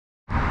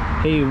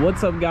Hey,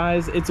 what's up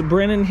guys? It's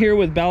Brennan here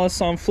with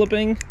Balisong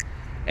Flipping,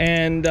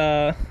 and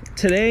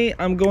today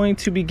I'm going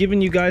to be giving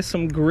you guys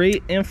some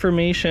great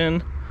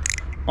information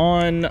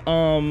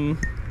on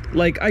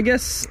like, I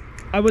guess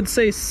I would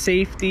say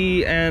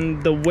safety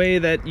and the way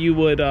that you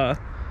would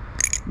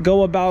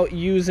go about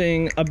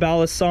using a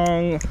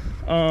Balisong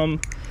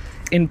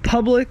in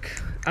public,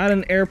 at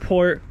an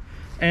airport,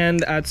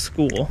 and at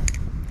school.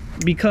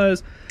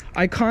 Because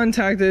I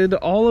contacted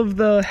all of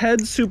the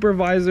head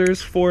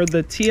supervisors for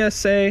the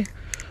TSA,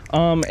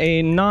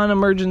 a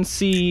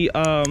non-emergency,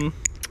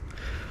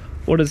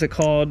 what is it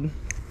called,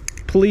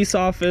 police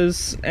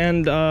office,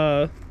 and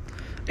a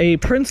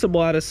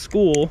principal at a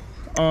school,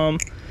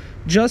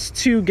 just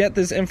to get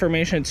this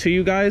information to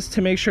you guys,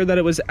 to make sure that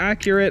it was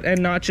accurate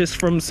and not just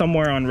from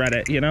somewhere on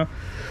Reddit, you know?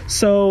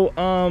 So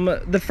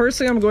the first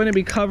thing I'm going to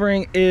be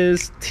covering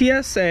is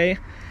TSA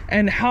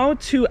and how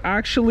to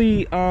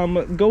actually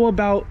go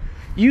about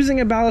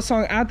using a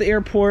Balisong at the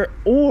airport,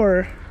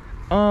 or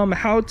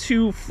how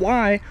to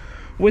fly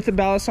with a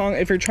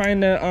Balisong if you're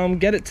trying to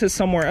get it to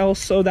somewhere else,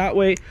 so that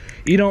way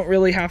you don't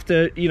really have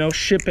to, you know,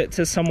 ship it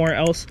to somewhere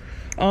else,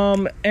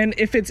 and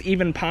if it's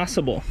even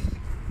possible.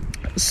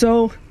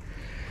 So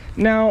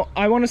now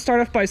I want to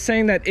start off by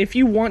saying that if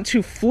you want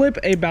to flip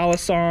a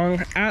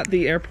Balisong at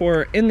the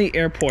airport, in the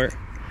airport,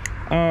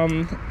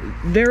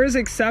 there is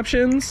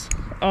exceptions.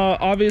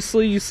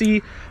 Obviously you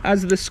see,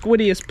 as the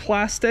squiddy is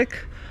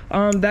plastic,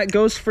 that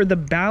goes for the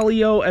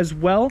Balio as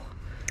well,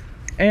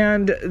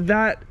 and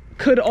that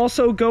could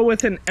also go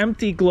with an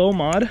empty glow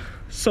mod,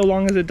 so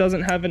long as it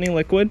doesn't have any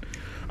liquid.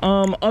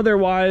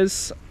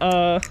 Otherwise,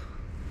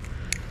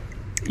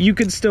 you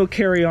could still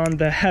carry on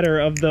the header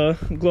of the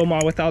glow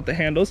mod without the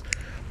handles.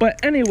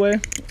 But anyway,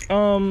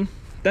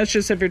 that's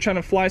just if you're trying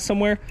to fly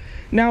somewhere.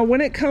 Now,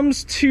 when it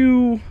comes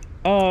to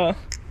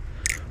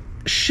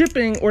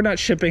shipping, or not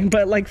shipping,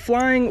 but like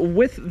flying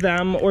with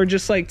them, or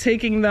just like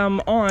taking them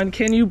on,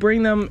 can you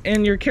bring them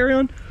in your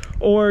carry-on,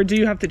 or do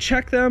you have to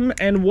check them?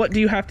 And what do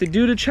you have to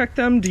do to check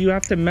them? Do you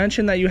have to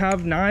mention that you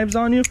have knives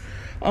on you?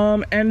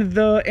 And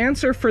the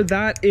answer for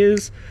that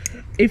is,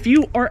 if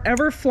you are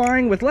ever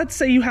flying with, let's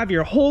say you have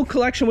your whole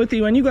collection with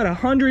you and you got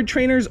 100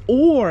 trainers,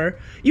 or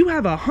you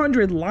have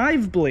 100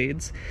 live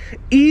blades,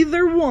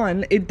 either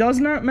one, it does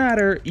not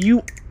matter,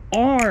 you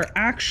are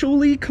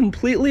actually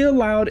completely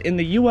allowed in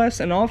the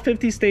US and all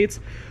 50 states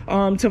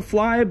to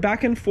fly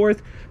back and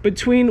forth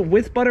between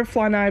with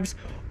butterfly knives,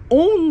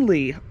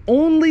 only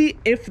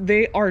if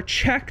they are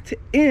checked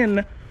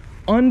in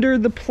under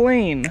the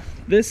plane.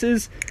 This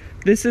is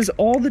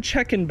all the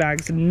check-in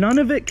bags. None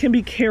of it can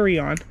be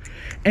carry-on.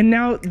 And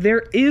now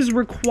there is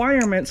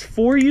requirements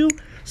for you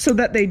so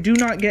that they do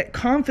not get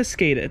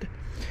confiscated.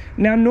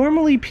 Now,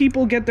 normally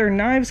people get their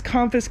knives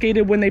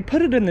confiscated when they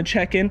put it in the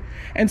check-in,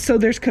 and so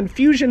there's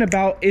confusion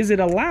about, is it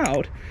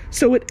allowed?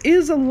 So it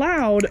is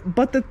allowed,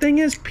 but the thing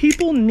is,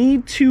 people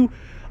need to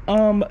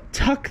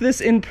tuck this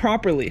in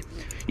properly.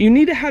 You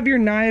need to have your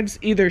knives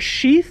either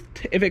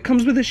sheathed. If it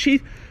comes with a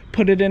sheath,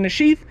 put it in a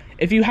sheath.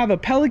 If you have a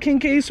Pelican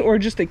case or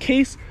just a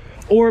case,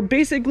 or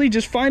basically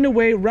just find a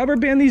way, rubber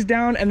band these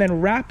down and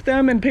then wrap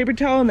them in paper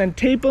towel and then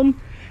tape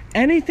them.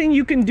 Anything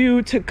you can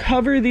do to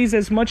cover these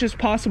as much as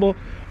possible,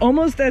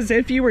 almost as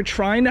if you were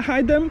trying to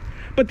hide them.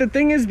 But the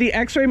thing is, the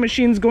x-ray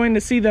machine's going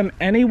to see them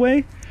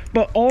anyway,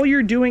 but all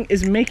you're doing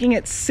is making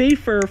it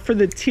safer for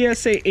the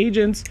TSA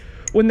agents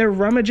when they're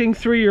rummaging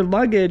through your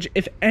luggage.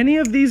 If any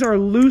of these are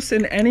loose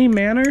in any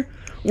manner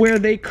where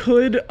they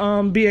could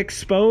be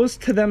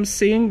exposed to them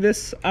seeing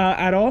this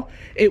at all,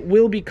 it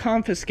will be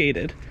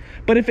confiscated.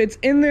 But if it's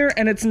in there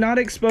and it's not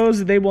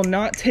exposed, they will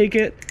not take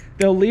it.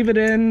 They'll leave it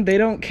in. They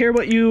don't care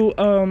what you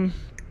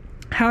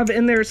have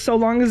in there, so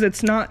long as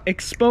it's not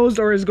exposed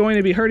or is going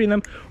to be hurting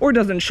them, or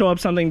doesn't show up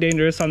something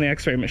dangerous on the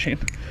x-ray machine.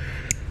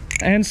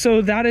 And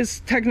so that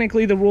is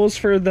technically the rules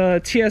for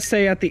the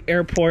TSA at the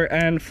airport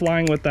and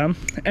flying with them.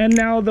 And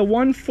now the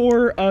one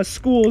for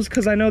schools,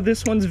 because I know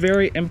this one's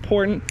very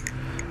important.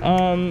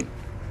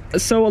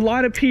 So a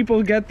lot of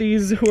people get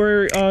these who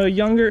are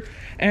younger,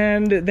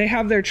 and they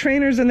have their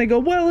trainers and they go,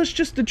 well, it's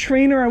just a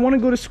trainer, I want to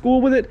go to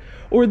school with it,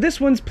 or this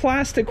one's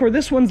plastic, or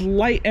this one's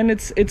light and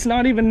it's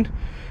not even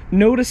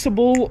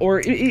noticeable,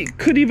 or it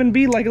could even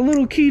be like a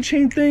little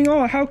keychain thing.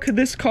 Oh, how could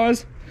this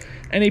cause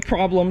any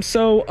problem?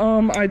 So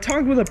I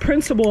talked with a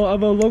principal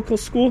of a local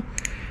school,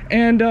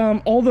 and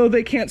although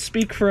they can't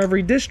speak for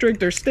every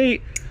district or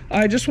state,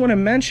 I just want to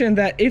mention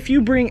that if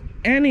you bring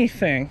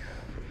anything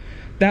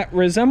that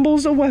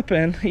resembles a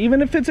weapon, even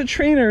if it's a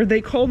trainer,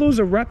 they call those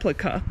a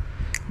replica.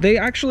 They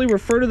actually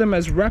refer to them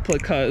as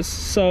replicas.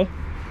 So,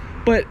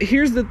 but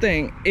here's the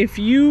thing, if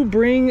you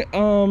bring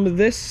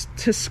this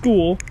to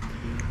school,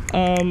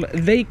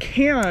 they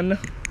can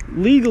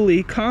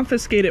legally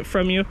confiscate it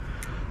from you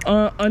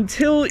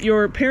until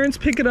your parents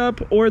pick it up,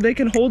 or they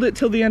can hold it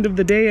till the end of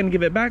the day and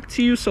give it back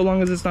to you, so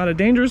long as it's not a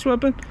dangerous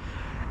weapon.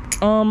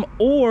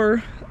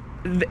 Or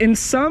in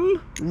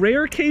some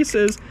rare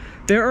cases,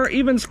 there are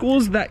even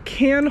schools that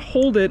can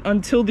hold it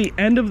until the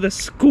end of the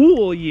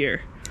school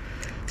year.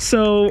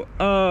 So,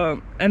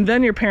 and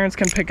then your parents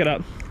can pick it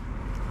up.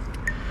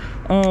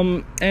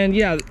 And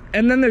yeah,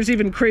 and then there's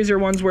even crazier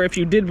ones where if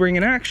you did bring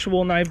an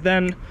actual knife,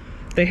 then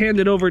they hand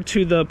it over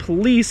to the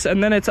police,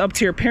 and then it's up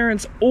to your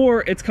parents,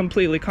 or it's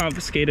completely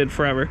confiscated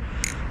forever.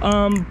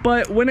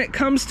 But when it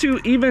comes to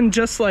even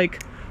just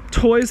like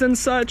toys and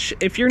such,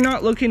 if you're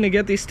not looking to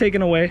get these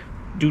taken away,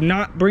 do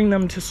not bring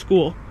them to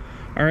school.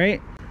 All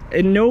right,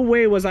 in no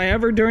way was I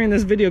ever during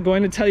this video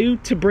going to tell you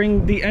to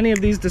bring any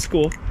of these to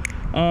school.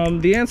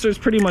 The answer is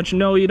pretty much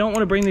no. You don't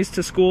want to bring these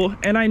to school.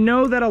 And I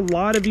know that a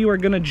lot of you are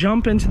going to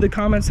jump into the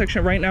comment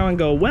section right now and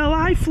go, well,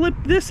 I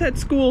flipped this at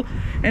school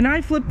and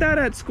I flipped that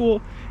at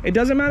school. It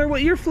doesn't matter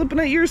what you're flipping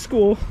at your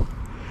school.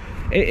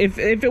 If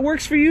it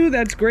works for you,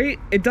 that's great.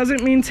 It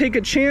doesn't mean take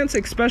a chance,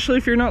 especially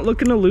if you're not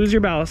looking to lose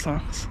your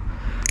Balisongs.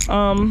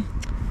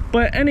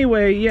 But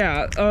anyway,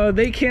 yeah,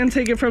 they can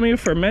take it from you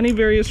for many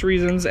various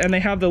reasons, and they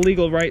have the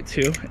legal right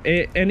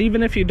to. And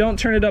even if you don't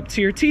turn it up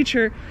to your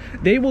teacher,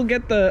 they will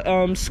get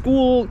the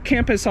school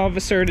campus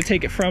officer to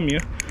take it from you.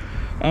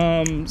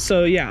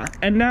 So yeah,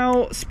 and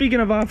now speaking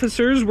of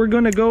officers, we're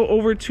going to go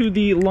over to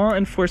the law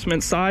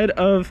enforcement side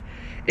of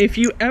if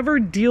you ever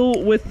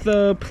deal with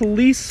the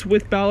police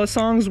with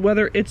Balisongs,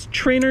 whether it's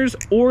trainers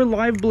or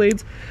live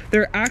blades,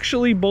 they're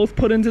actually both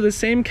put into the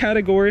same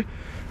category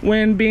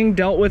when being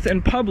dealt with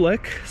in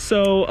public.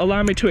 So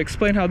allow me to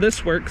explain how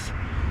this works.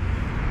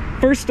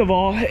 First of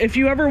all, if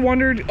you ever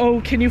wondered,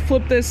 oh, can you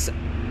flip this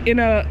in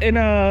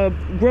a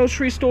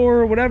grocery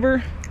store or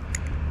whatever,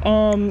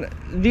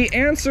 the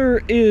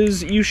answer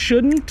is you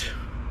shouldn't.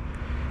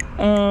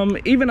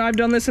 Even I've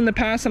done this in the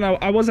past, and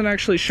I wasn't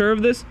actually sure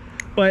of this,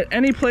 but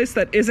any place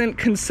that isn't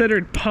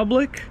considered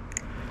public,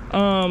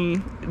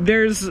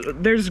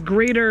 there's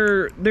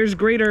greater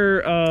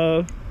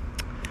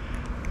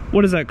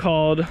what is that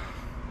called?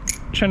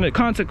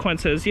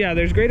 Consequences. Yeah,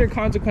 there's greater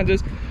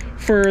consequences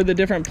for the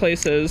different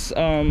places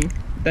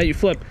that you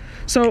flip.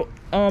 So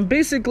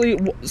basically,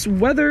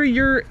 whether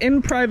you're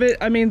in private,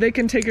 I mean, they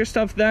can take your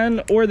stuff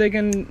then, or they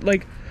can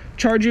like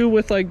charge you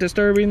with like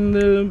disturbing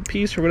the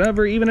peace or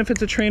whatever. Even if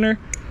it's a trainer,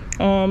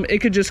 it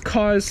could just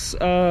cause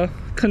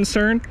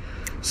concern.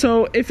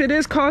 So if it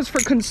is cause for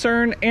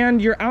concern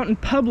and you're out in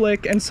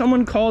public and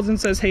someone calls and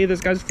says, hey,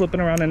 this guy's flipping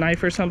around a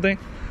knife or something,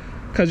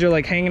 because you're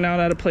like hanging out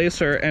at a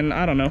place, and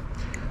I don't know.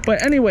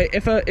 But anyway,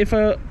 if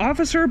a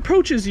officer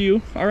approaches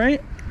you, all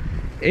right,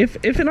 if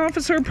an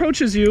officer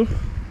approaches you,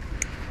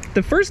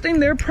 the first thing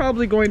they're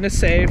probably going to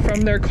say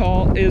from their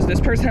call is this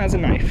person has a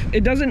knife.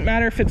 It doesn't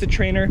matter if it's a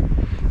trainer,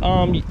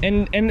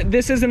 and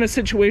this isn't a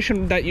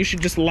situation that you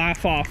should just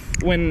laugh off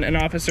when an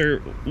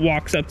officer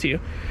walks up to you,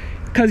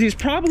 because he's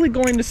probably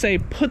going to say,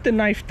 put the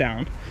knife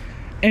down.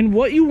 And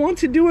what you want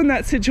to do in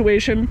that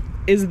situation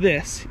is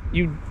this: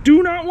 you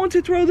do not want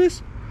to throw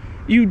this,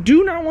 you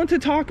do not want to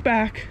talk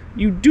back,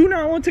 you do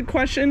not want to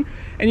question,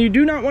 and you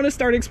do not want to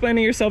start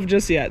explaining yourself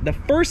just yet. The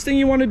first thing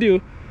you want to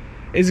do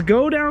is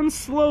go down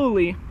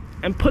slowly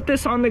and put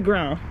this on the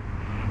ground,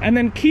 and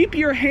then keep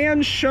your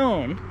hands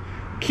shown.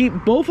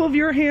 Keep both of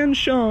your hands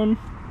shown,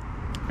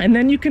 and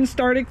then you can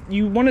start it.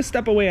 You want to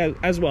step away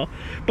as well,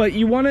 but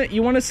you want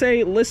to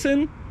say,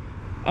 listen,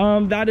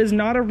 that is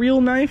not a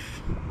real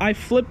knife. I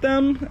flip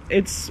them.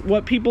 It's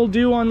what people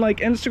do on like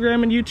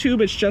Instagram and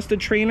YouTube. It's just a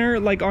trainer,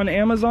 like on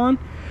Amazon.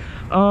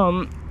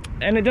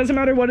 And it doesn't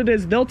matter what it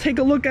is. They'll take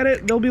a look at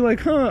it. They'll be like,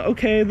 huh,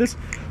 okay, this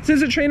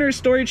is a trainer.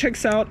 Story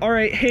checks out. All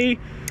right, hey,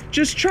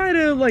 just try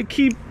to like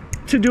keep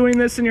to doing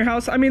this in your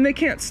house. I mean, they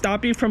can't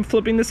stop you from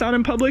flipping this out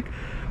in public,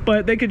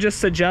 but they could just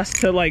suggest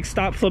to like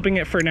stop flipping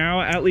it for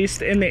now, at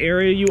least in the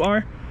area you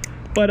are.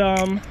 But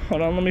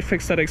hold on, let me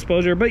fix that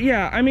exposure. But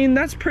yeah, I mean,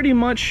 that's pretty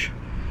much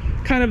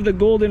kind of the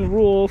golden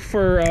rule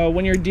for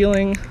when you're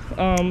dealing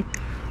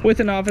with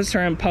an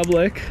officer in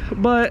public.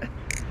 But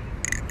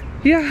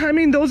yeah, I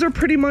mean, those are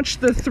pretty much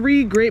the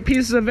three great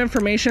pieces of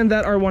information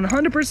that are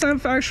 100%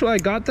 factual. I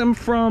got them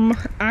from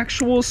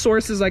actual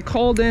sources. I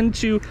called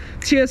into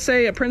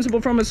TSA, a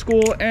principal from a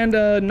school, and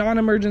a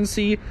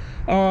non-emergency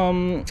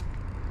law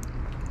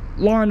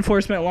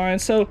enforcement line.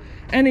 So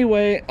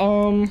anyway,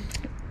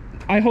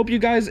 I hope you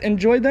guys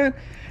enjoyed that.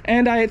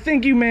 And I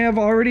think you may have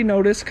already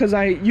noticed, because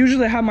I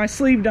usually have my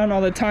sleeve done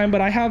all the time,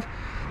 but I have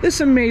this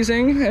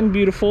amazing and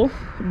beautiful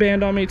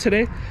band on me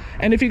today.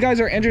 And if you guys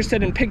are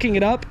interested in picking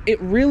it up,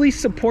 it really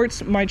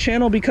supports my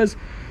channel, because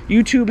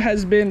YouTube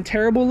has been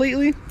terrible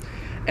lately.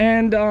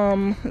 And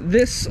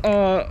this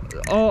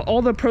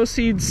all the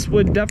proceeds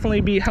would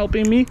definitely be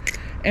helping me.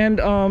 And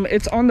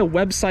it's on the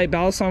website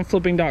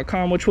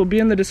balisongflipping.com, which will be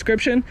in the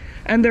description,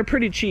 and they're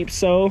pretty cheap,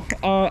 so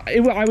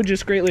I would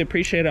just greatly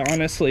appreciate it,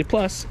 honestly.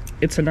 Plus,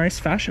 it's a nice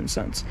fashion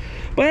sense.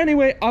 But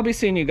anyway, I'll be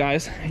seeing you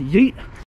guys. Yeet.